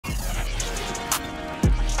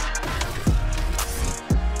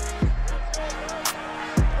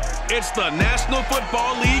It's the National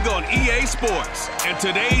Football League on EA Sports, and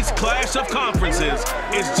today's clash of conferences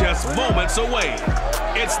is just moments away.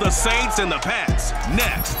 It's the Saints and the Pats,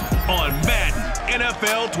 next on Madden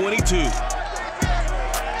NFL 22.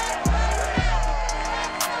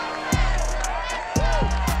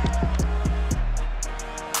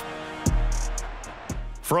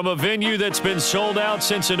 From a venue that's been sold out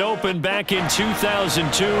since it opened back in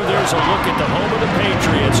 2002, there's a look at the home of the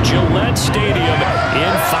Patriots, Gillette Stadium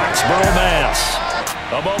in Foxbourough, Mass.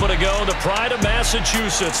 A moment ago, the pride of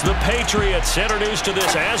Massachusetts, the Patriots, introduced to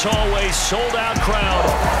this, as always, sold-out crowd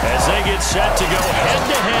as they get set to go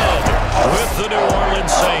head-to-head with the New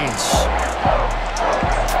Orleans Saints.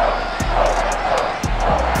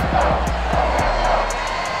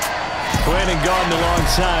 Brandon Gaudin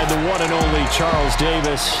alongside the one and only Charles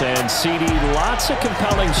Davis. And CD, lots of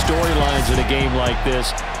compelling storylines in a game like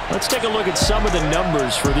this. Let's take a look at some of the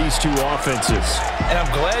numbers for these two offenses. And I'm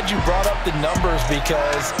glad you brought up the numbers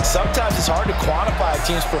because sometimes it's hard to quantify a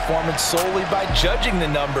team's performance solely by judging the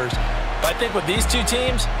numbers. But I think with these two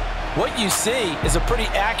teams, what you see is a pretty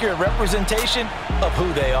accurate representation of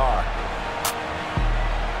who they are.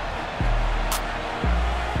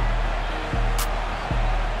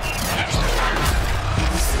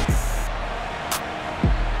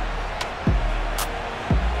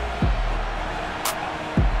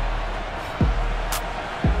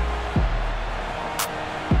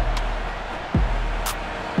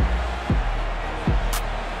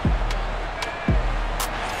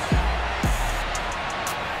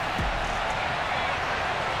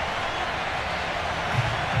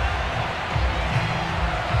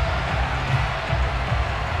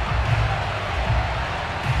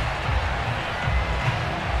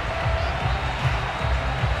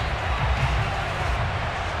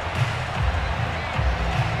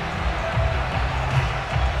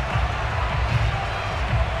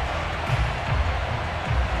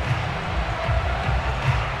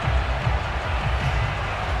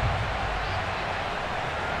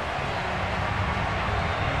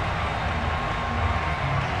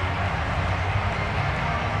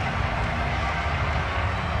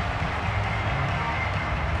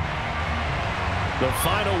 The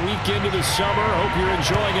final weekend of the summer. Hope you're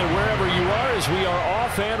enjoying it wherever you are as we are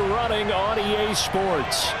off and running on EA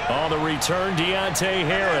Sports. On the return, Deontay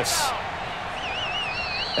Harris.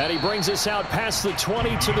 And he brings us out past the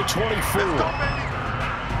 20 to the 24.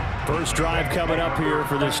 First drive coming up here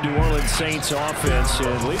for this New Orleans Saints offense.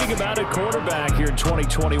 And leading him out at quarterback here in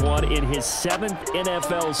 2021 in his 7th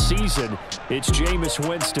NFL season, it's Jameis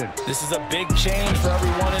Winston. This is a big change for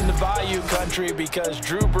everyone in the Bayou country because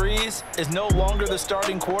Drew Brees is no longer the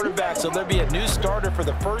starting quarterback, so there'll be a new starter for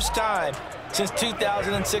the first time since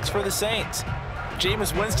 2006 for the Saints.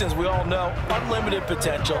 Jameis Winston, as we all know, unlimited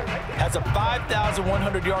potential, has a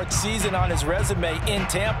 5,100-yard season on his resume in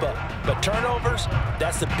Tampa. But turnovers,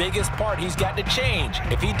 that's the biggest part he's got to change.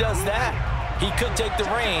 If he does that, he could take the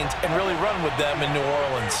reins and really run with them in New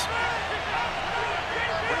Orleans.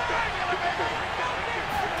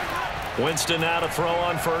 Winston now to throw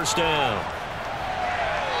on first down.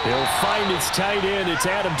 He'll find his tight end. It's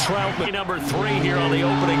Adam Troutman. Number 3 here on the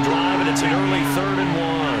opening drive, and it's an early 3rd and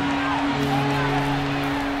 1.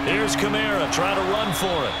 Here's Kamara trying to run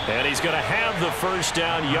for it. And he's going to have the first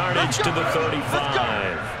down, yardage to the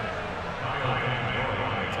 35.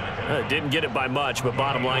 Didn't get it by much, but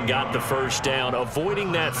bottom line got the first down,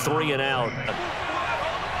 avoiding that 3 and out.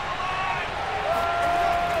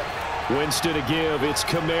 Winston to give. It's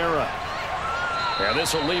Kamara. And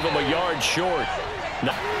this will leave him a yard short.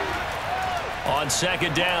 On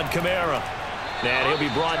second down, Kamara. And he'll be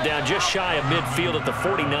brought down just shy of midfield at the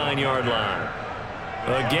 49-yard line.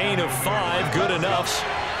 A gain of 5, good enough.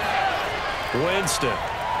 Winston.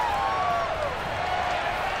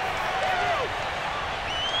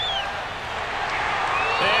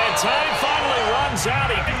 And time finally runs out.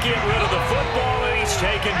 He can get rid of the football, and he's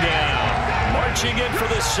taken down. Marching in for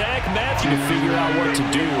the sack, Matthew to figure out what to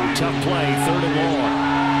do. Tough play, 3rd and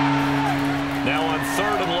long. Now on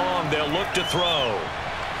 3rd and long, they'll look to throw.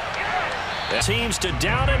 Teams to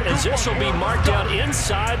down it as this will be marked down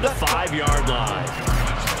inside the 5-yard line.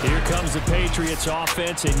 Here comes the Patriots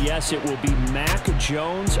offense, and yes, it will be Mac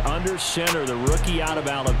Jones under center, the rookie out of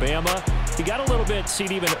Alabama. He got a little bit, see,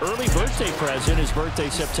 even early birthday present. His birthday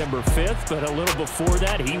September 5th, but a little before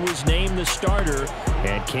that, he was named the starter,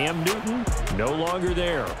 and Cam Newton no longer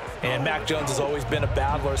there. And Mac Jones has always been a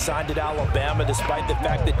battler, signed at Alabama despite the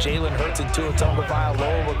fact that Jalen Hurts and Tua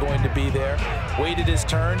Tagovailoa were going to be there. Waited his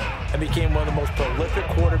turn and became one of the most prolific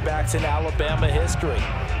quarterbacks in Alabama history.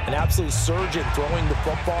 An absolute surgeon throwing the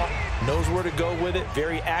football, knows where to go with it,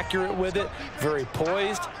 very accurate with it, very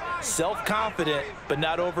poised. self-confident, but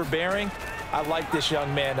not overbearing. I like this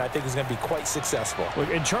young man. I think he's going to be quite successful.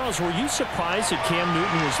 And Charles, were you surprised that Cam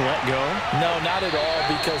Newton was let go? No, not at all,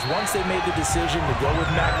 because once they made the decision to go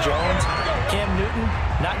with Mac Jones, Cam Newton,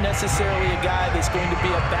 not necessarily a guy that's going to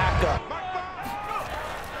be a backup.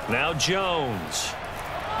 Now Jones.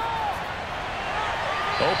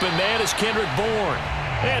 Open man is Kendrick Bourne.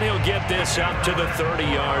 And he'll get this up to the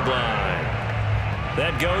 30-yard line.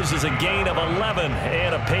 That goes as a gain of 11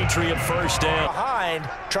 and a Patriot first down. Behind,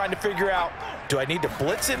 trying to figure out, do I need to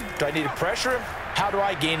blitz him? Do I need to pressure him? How do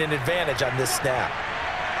I gain an advantage on this snap?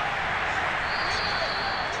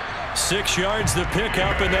 6 yards the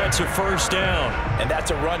pickup, and that's a first down. And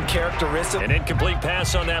that's a run characteristic. An incomplete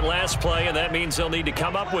pass on that last play, and that means they'll need to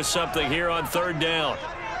come up with something here on third down.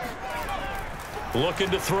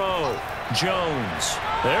 Looking to throw. Jones.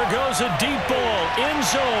 There goes a deep ball. End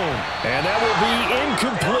zone. And that will be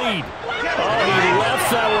incomplete. Oh, he left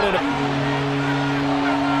that one in.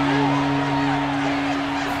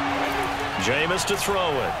 Jameis to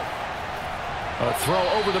throw it. A throw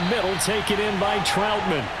over the middle taken in by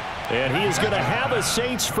Troutman. And he is going to have a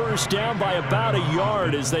Saints first down by about a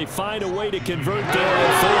yard as they find a way to convert there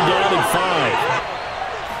on third down and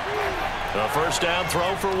 5. A first down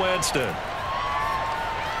throw for Winston.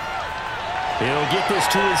 He'll get this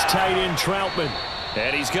to his tight end, Troutman.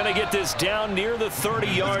 And he's going to get this down near the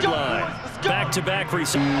 30-yard line. Back-to-back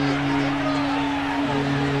receiver.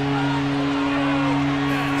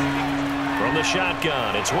 From the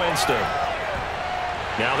shotgun, it's Winston.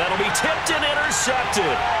 Now that'll be tipped and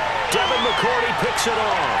intercepted. Devin McCourty picks it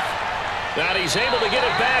off. And he's able to get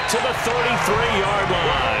it back to the 33-yard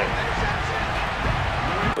line.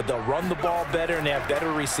 But they'll run the ball better and they have better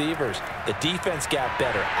receivers. The defense got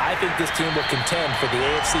better. I think this team will contend for the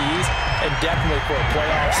AFC East and definitely for a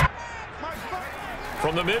playoffs.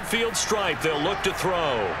 From the midfield stripe, they'll look to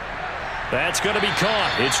throw. That's going to be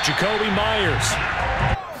caught. It's Jacoby Myers.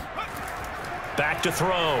 Back to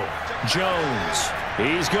throw. Jones.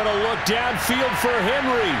 He's going to look downfield for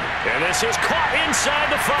Henry. And this is caught inside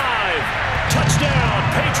the 5. Touchdown,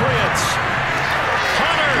 Patriots.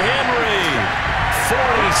 Hunter Henry. 47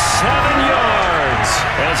 yards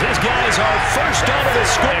as his guys are first out of the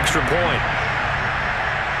score. Extra point.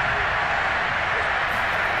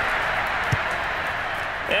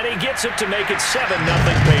 And he gets it to make it 7-0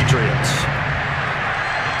 Patriots.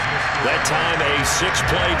 That time a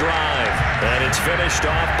 6-play drive. And it's finished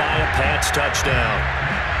off by a Pats touchdown.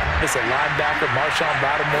 It's a linebacker, Marshawn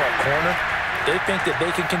Lattimore at corner. They think that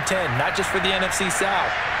they can contend, not just for the NFC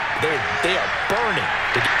South. They are burning.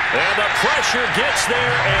 And the pressure gets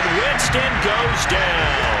there, and Winston goes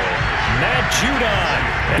down. Matt Judon.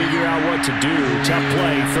 Figure out what to do. Tough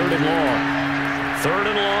play, 3rd and long. 3rd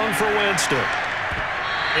and long for Winston.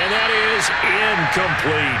 And that is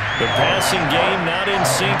incomplete. The passing game not in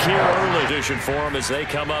sync here early. Position for them as they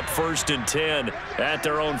come up 1st and 10 at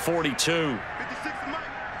their own 42.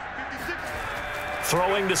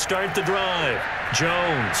 Throwing to start the drive.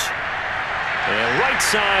 Jones. And right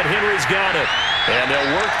side, Henry's got it. And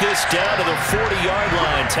they'll work this down to the 40-yard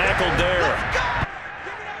line. Tackled there.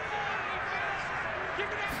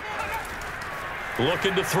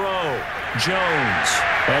 Looking to throw. Jones.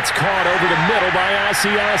 That's caught over the middle by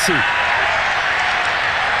Asiasi.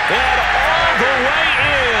 And all the way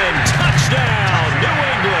in. Touchdown, New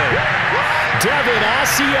England. Devin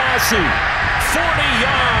Asiasi. 40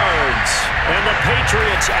 yards. And the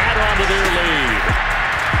Patriots add on to their lead.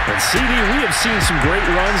 And CD, we have seen some great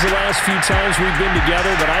runs the last few times we've been together,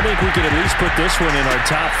 but I think we can at least put this one in our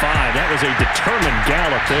top 5. That was a determined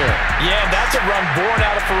gallop there. Yeah, that's a run born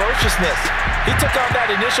out of ferociousness. He took on that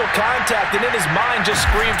initial contact and in his mind just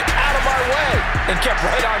screamed, out of our way, and kept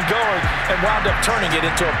right on going and wound up turning it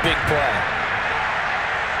into a big play.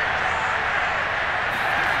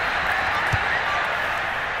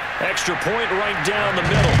 Extra point right down the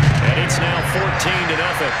middle, and it's now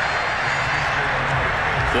 14-0.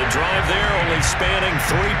 The drive there only spanning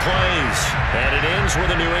 3 plays, and it ends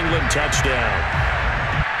with a New England touchdown.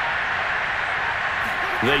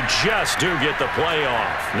 They just do get the play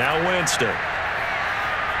off. Now Winston.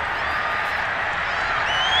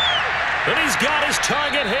 And he's got his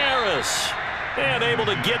target, Harris. And able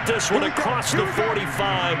to get this one across the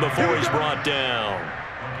 45 before he's brought down.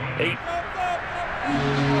 8.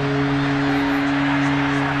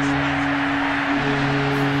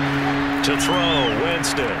 To throw,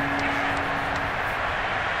 Winston.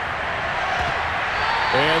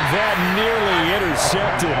 And that nearly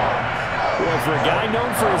intercepted. Well, for a guy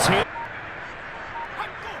known for his hand.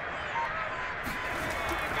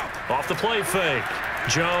 Off the play fake.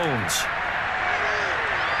 Jones.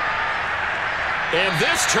 And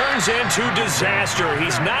this turns into disaster.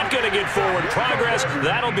 He's not going to get forward progress.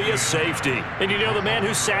 That'll be a safety. And you know, the man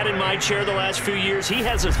who sat in my chair the last few years, he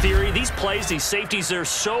has a theory. These plays, these safeties, they're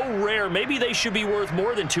so rare. Maybe they should be worth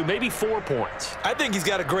more than 2, maybe 4 points. I think he's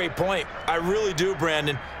got a great point. I really do,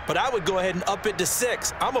 Brandon. But I would go ahead and up it to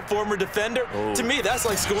 6. I'm a former defender. Oh. To me, that's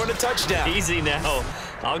like scoring a touchdown. Easy now.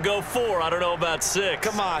 I'll go 4. I don't know about 6.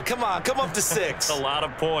 Come on. Come up to 6. A lot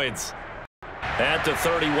of points. At the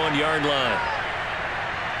 31-yard line.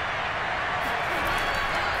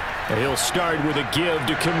 And he'll start with a give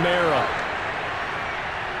to Kamara.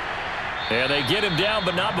 And they get him down,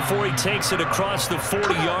 but not before he takes it across the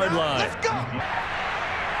 40-yard line. Let's go.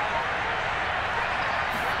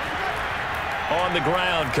 On the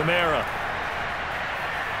ground, Kamara.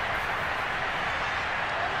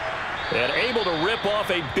 And able to rip off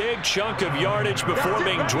a big chunk of yardage before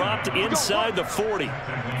being dropped inside the 40.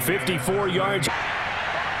 54 yards.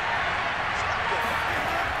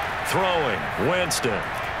 Throwing, Winston.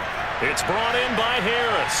 It's brought in by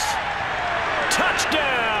Harris.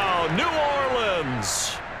 Touchdown, New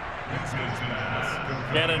Orleans.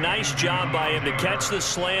 And a nice job by him to catch the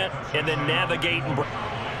slant and then navigate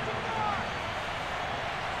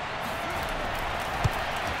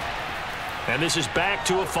and this is back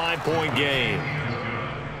to a 5-point game.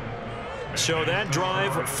 So that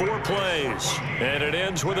drive, 4 plays. And it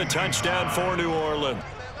ends with a touchdown for New Orleans.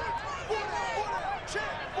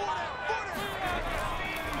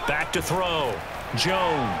 Back to throw.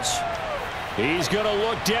 Jones. He's going to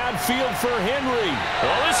look downfield for Henry.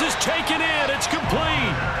 Well, this is taken in. It's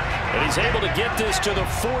complete. And he's able to get this to the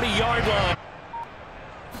 40-yard line.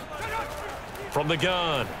 From the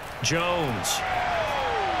gun, Jones.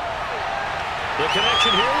 The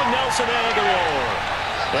connection here with Nelson Aguilar.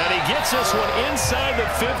 And he gets this one inside the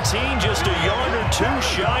 15, just a yard or 2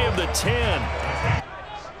 shy of the 10.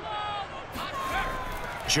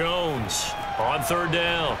 Jones on 3rd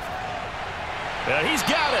down. And he's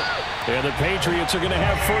got it. And the Patriots are going to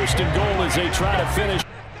have 1st and goal as they try to finish.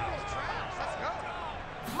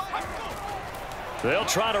 They'll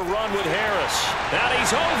try to run with Harris. And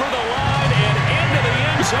he's over the line and into the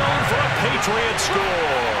end zone for a Patriot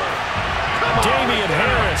score. Damian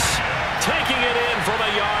Harris taking it in from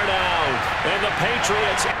a yard out. And the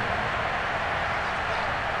Patriots.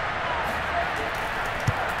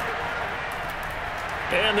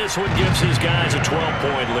 And this one gives his guys a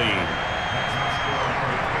 12-point lead.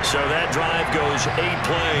 So that drive goes 8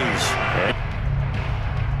 plays.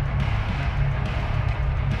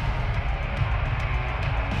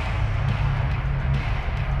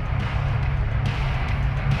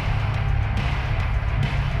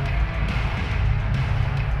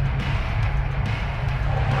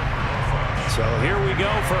 So here we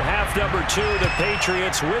go for half number 2. The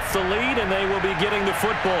Patriots with the lead, and they will be getting the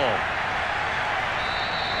football.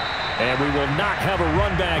 And we will not have a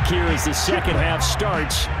run back here as the second half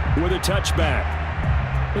starts with a touchback.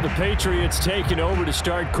 Well, the Patriots taking over to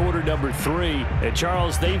start quarter number 3. And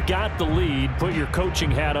Charles, they've got the lead. Put your coaching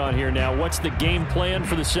hat on here now. What's the game plan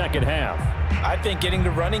for the second half? I think getting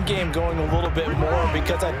the running game going a little bit more,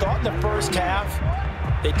 because I thought in the first half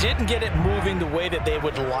they didn't get it moving the way that they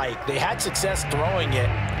would like. They had success throwing it,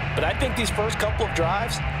 but I think these first couple of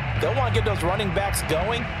drives, they'll want to get those running backs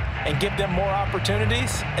going and give them more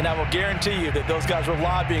opportunities, and I will guarantee you that those guys were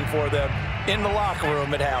lobbying for them in the locker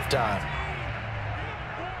room at halftime.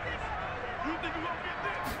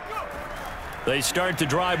 They start the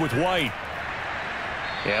drive with White.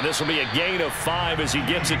 And this will be a gain of 5 as he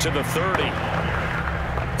gets it to the 30.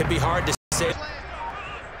 It'd be hard to say.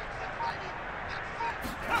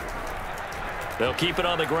 They'll keep it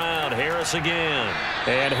on the ground. Harris again.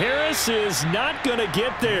 And Harris is not going to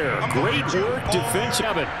get there. Great work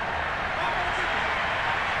defensively.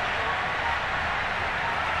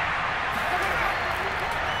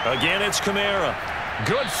 Again, it's Kamara.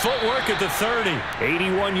 Good footwork at the 30.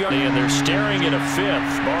 81 yards. And they're staring at a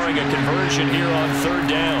 5th, barring a conversion here on 3rd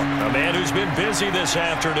down. A man who's been busy this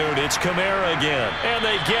afternoon. It's Kamara again. And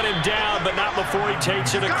they get him down, but not before he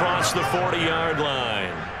takes it across the 40-yard line.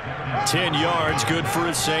 10 yards, good for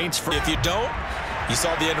his Saints. If you don't, you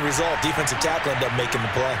saw the end result. Defensive tackle ended up making the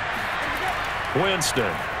play. Winston.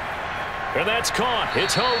 And that's caught.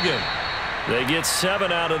 It's Hogan. They get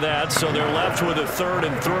 7 out of that, so they're left with a 3rd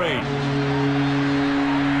and 3.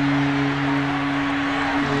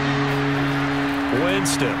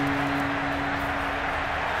 Winston.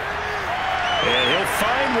 And he'll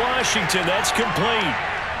find Washington. That's complete.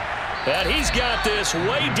 And he's got this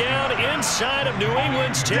way down inside of New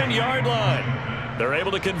England's 10-yard line. They're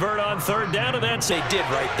able to convert on 3rd down, and that's they did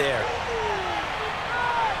right there.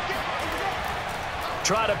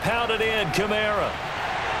 Try to pound it in, Kamara.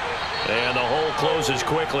 And the hole closes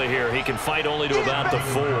quickly here. He can fight only to about the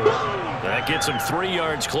 4. That gets him 3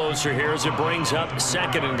 yards closer here as it brings up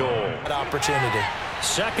 2nd and goal. Good opportunity.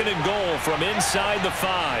 2nd and goal from inside the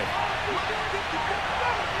 5.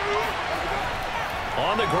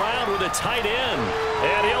 On the ground with a tight end.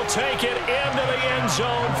 And he'll take it into the end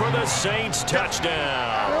zone for the Saints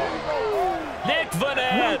touchdown. Nick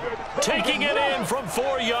Vanette taking it in from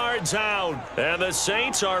 4 yards out. And the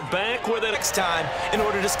Saints are back with it Next time in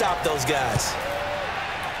order to stop those guys.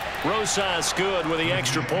 Rosas good with the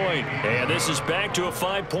extra point. And this is back to a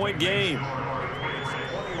 5-point game.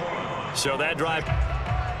 So that drive.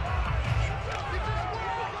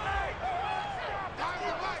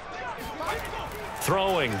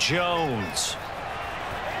 Throwing Jones.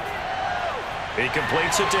 He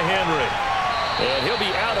completes it to Henry. And he'll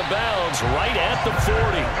be out of bounds right at the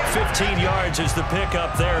 40. 15 yards is the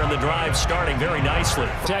pickup there, and the drive starting very nicely.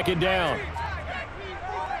 2nd down.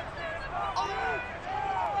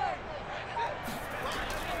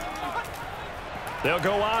 They'll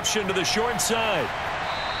go option to the short side.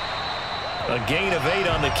 A gain of 8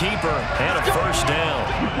 on the keeper and a 1st down.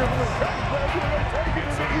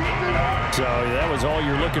 So that was all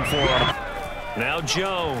you're looking for. Now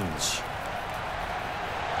Jones.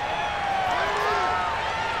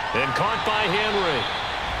 And caught by Henry.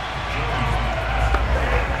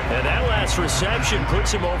 And that last reception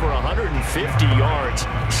puts him over 150 yards.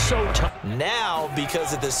 So tough. Now,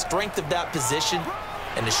 because of the strength of that position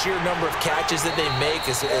and the sheer number of catches that they make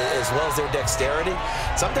as well as their dexterity,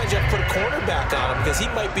 sometimes you have to put a cornerback on him because he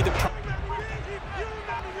might be the...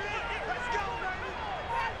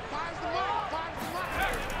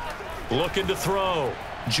 Looking to throw.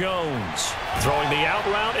 Jones throwing the out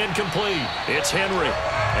route incomplete. It's Henry.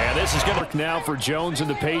 And this is going to now for Jones and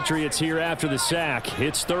the Patriots here after the sack.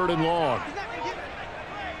 It's 3rd and long.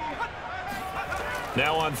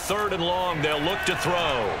 Now on 3rd and long, they'll look to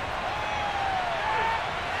throw.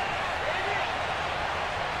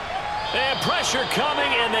 And pressure coming,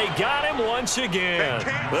 and they got him once again.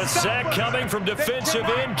 The sack coming from defensive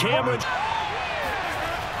end Cameron.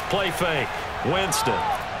 Play fake. Winston.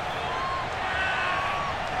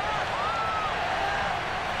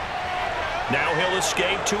 Now he'll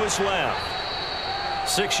escape to his left.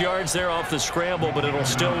 6 yards there off the scramble, but it'll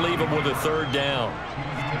still leave him with a 3rd down.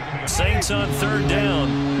 Saints on 3rd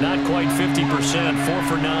down, not quite 50%, 4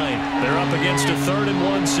 for 9. They're up against a 3rd and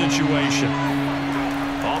 1 situation.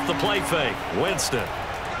 Off the play fake, Winston.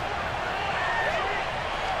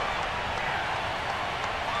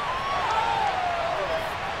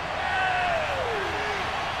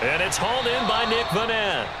 And it's hauled in by Nick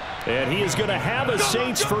Vanette. And he is going to have a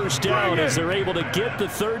Saints 1st down as they're able to get the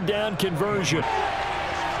 3rd down conversion.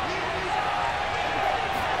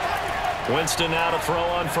 Winston now to throw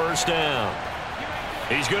on 1st down.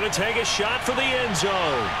 He's going to take a shot for the end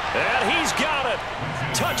zone. And he's got it.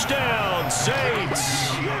 Touchdown,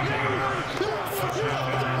 Saints.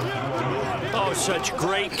 Oh, such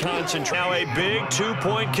great concentration. Now a big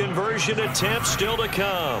 2-point conversion attempt still to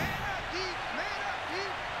come.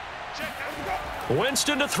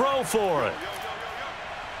 Winston to throw for it.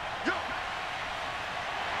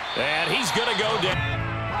 And he's going to go down.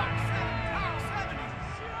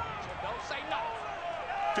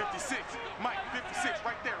 56, Mike, 56,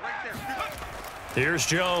 right there. Here's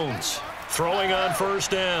Jones throwing on 1st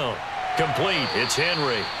down. Complete. It's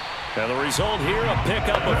Henry. And the result here, a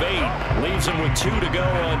pickup of 8. Leaves him with 2 to go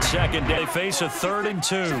on 2nd down. They face a 3rd and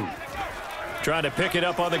 2. Trying to pick it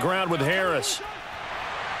up on the ground with Harris.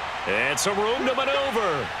 And some room to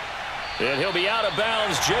maneuver. And he'll be out of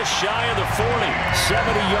bounds just shy of the 40.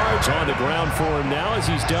 70 yards on the ground for him now as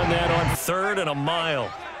he's done that on 3rd and a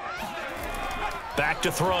mile. Back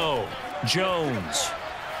to throw. Jones.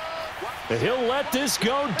 And he'll let this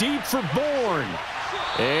go deep for Bourne.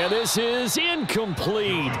 And this is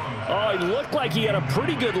incomplete. Oh, it looked like he had a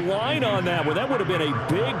pretty good line on that one. That would have been a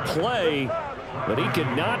big play. But he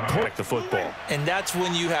could not pick the football. And that's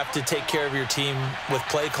when you have to take care of your team with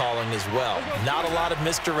play calling as well. Not a lot of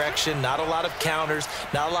misdirection, not a lot of counters,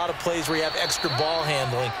 not a lot of plays where you have extra ball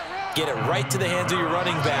handling. Get it right to the hands of your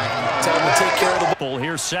running back. Tell him to take care of the ball.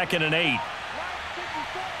 Here's 2nd and 8.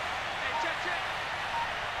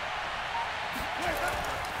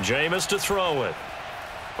 Jameis to throw it.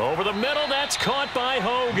 Over the middle, that's caught by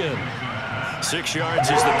Hogan. 6 yards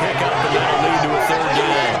is the pickup, and that'll lead to a 3rd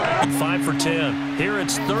down. 5 for 10. Here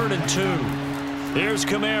it's 3rd and 2. Here's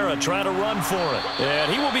Kamara trying to run for it.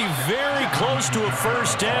 And he will be very close to a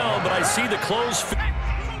 1st down, but I see the close.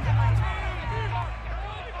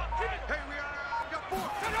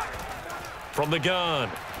 From the gun,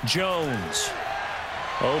 Jones.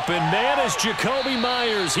 Open man is Jacoby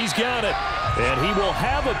Myers. He's got it. And he will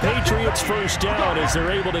have a Patriots first down as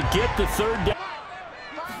they're able to get the third down.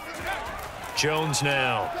 Jones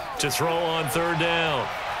now to throw on third down.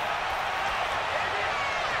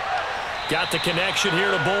 Got the connection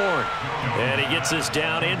here to Bourne. And he gets this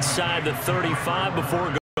down inside the 35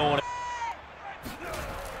 before going.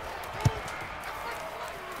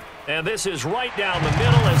 And this is right down the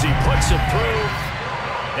middle as he puts it through.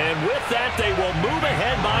 And with that, they will move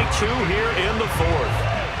ahead by 2 here in the 4th.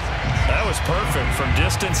 That was perfect. From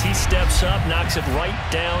distance, he steps up, knocks it right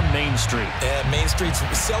down Main Street. And Main Street's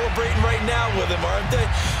celebrating right now with him, aren't they?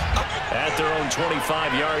 At their own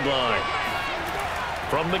 25-yard line.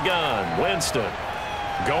 From the gun, Winston.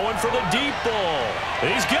 Going for the deep ball.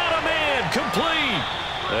 He's got a man, complete.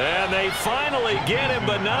 And they finally get him,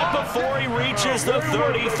 but not before he reaches the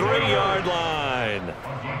 33-yard line.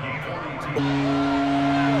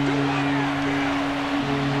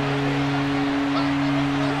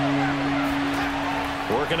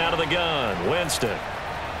 Working out of the gun, Winston.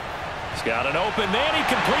 He's got an open man. He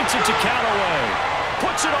completes it to Callaway.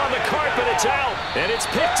 Puts it on the carpet. It's out. And it's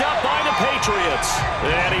picked up by the Patriots.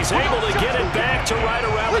 And he's able to get it back to right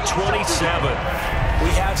around the 27.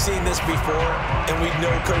 We have seen this before, and we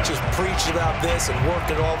know coaches preach about this and work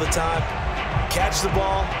it all the time. Catch the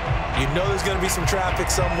ball. You know there's going to be some traffic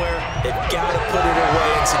somewhere. They've got to put it away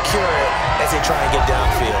and secure it as they try and get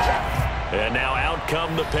downfield. And now out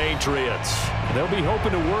come the Patriots. They'll be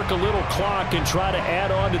hoping to work a little clock and try to add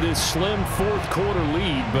on to this slim fourth-quarter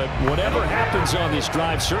lead. But whatever happens on this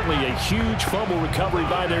drive, certainly a huge fumble recovery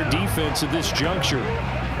by their defense at this juncture.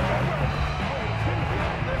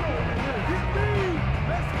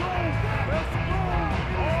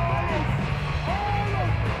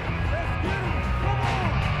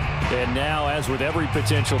 And now, as with every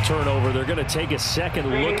potential turnover, they're going to take a second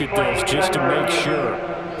look at this just to make sure.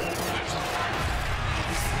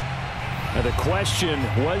 Now the question,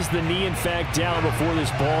 was the knee in fact down before this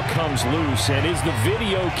ball comes loose? And is the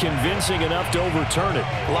video convincing enough to overturn it?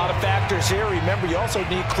 A lot of factors here. Remember, you also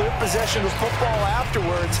need clear possession of football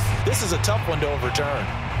afterwards. This is a tough one to overturn.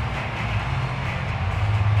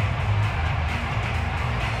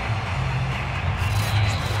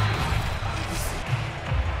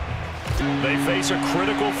 They face a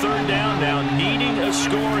critical third down now, needing a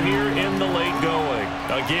score here in the late going.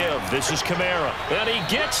 A give. This is Kamara. And he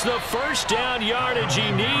gets the first down yardage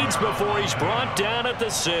he needs before he's brought down at the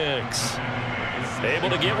 6. Able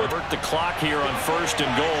to get with the clock here on 1st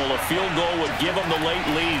and goal. A field goal would give him the late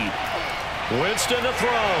lead. Winston to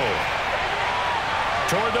throw.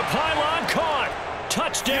 Toward the pylon, caught.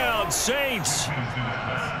 Touchdown, Saints.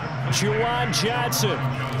 Juwan Johnson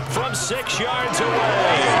from 6 yards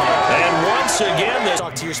away. And once again, they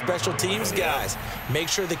talk to your special teams guys. Make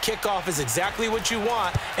sure the kickoff is exactly what you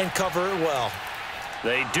want and cover it well.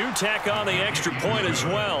 They do tack on the extra point as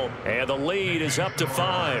well. And the lead is up to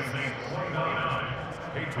 5.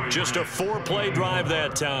 Just a 4-play drive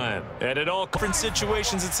that time. And it all different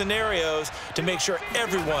situations and scenarios to make sure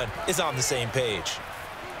everyone is on the same page.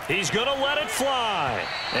 He's going to let it fly.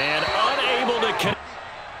 And unable to connect.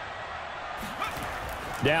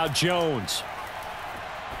 Now Jones.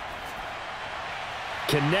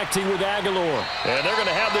 Connecting with Aguilar. And they're going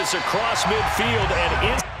to have this across midfield and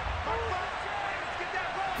in.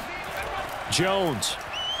 Jones.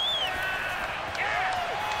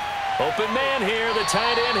 Open man here, the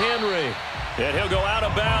tight end Henry. And he'll go out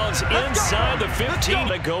of bounds inside the 15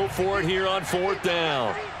 to go for it here on 4th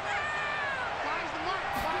down.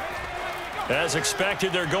 As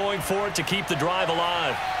expected, they're going for it to keep the drive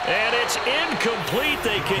alive. And it's incomplete.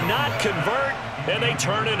 They cannot convert, and they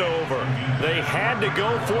turn it over. They had to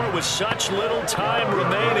go for it with such little time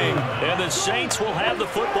remaining, and the Saints will have the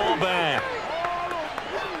football back.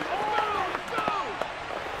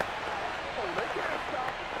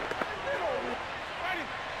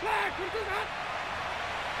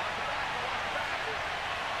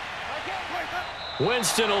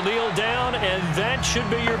 Winston will kneel down, and that should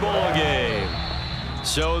be your ball game.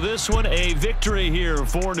 So this one, a victory here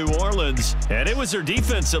for New Orleans. And it was their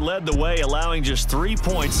defense that led the way, allowing just 3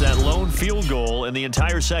 points, that lone field goal in the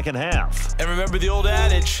entire second half. And remember the old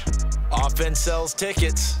adage, offense sells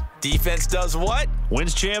tickets. Defense does what?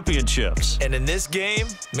 Wins championships. And in this game,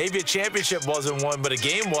 maybe a championship wasn't won, but a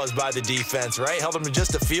game was by the defense, right? Held them to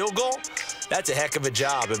just a field goal. That's a heck of a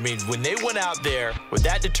job. I mean, when they went out there with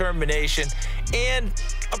that determination and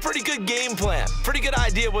a pretty good game plan, pretty good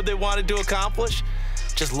idea what they wanted to accomplish,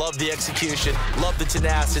 just love the execution, love the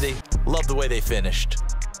tenacity, love the way they finished.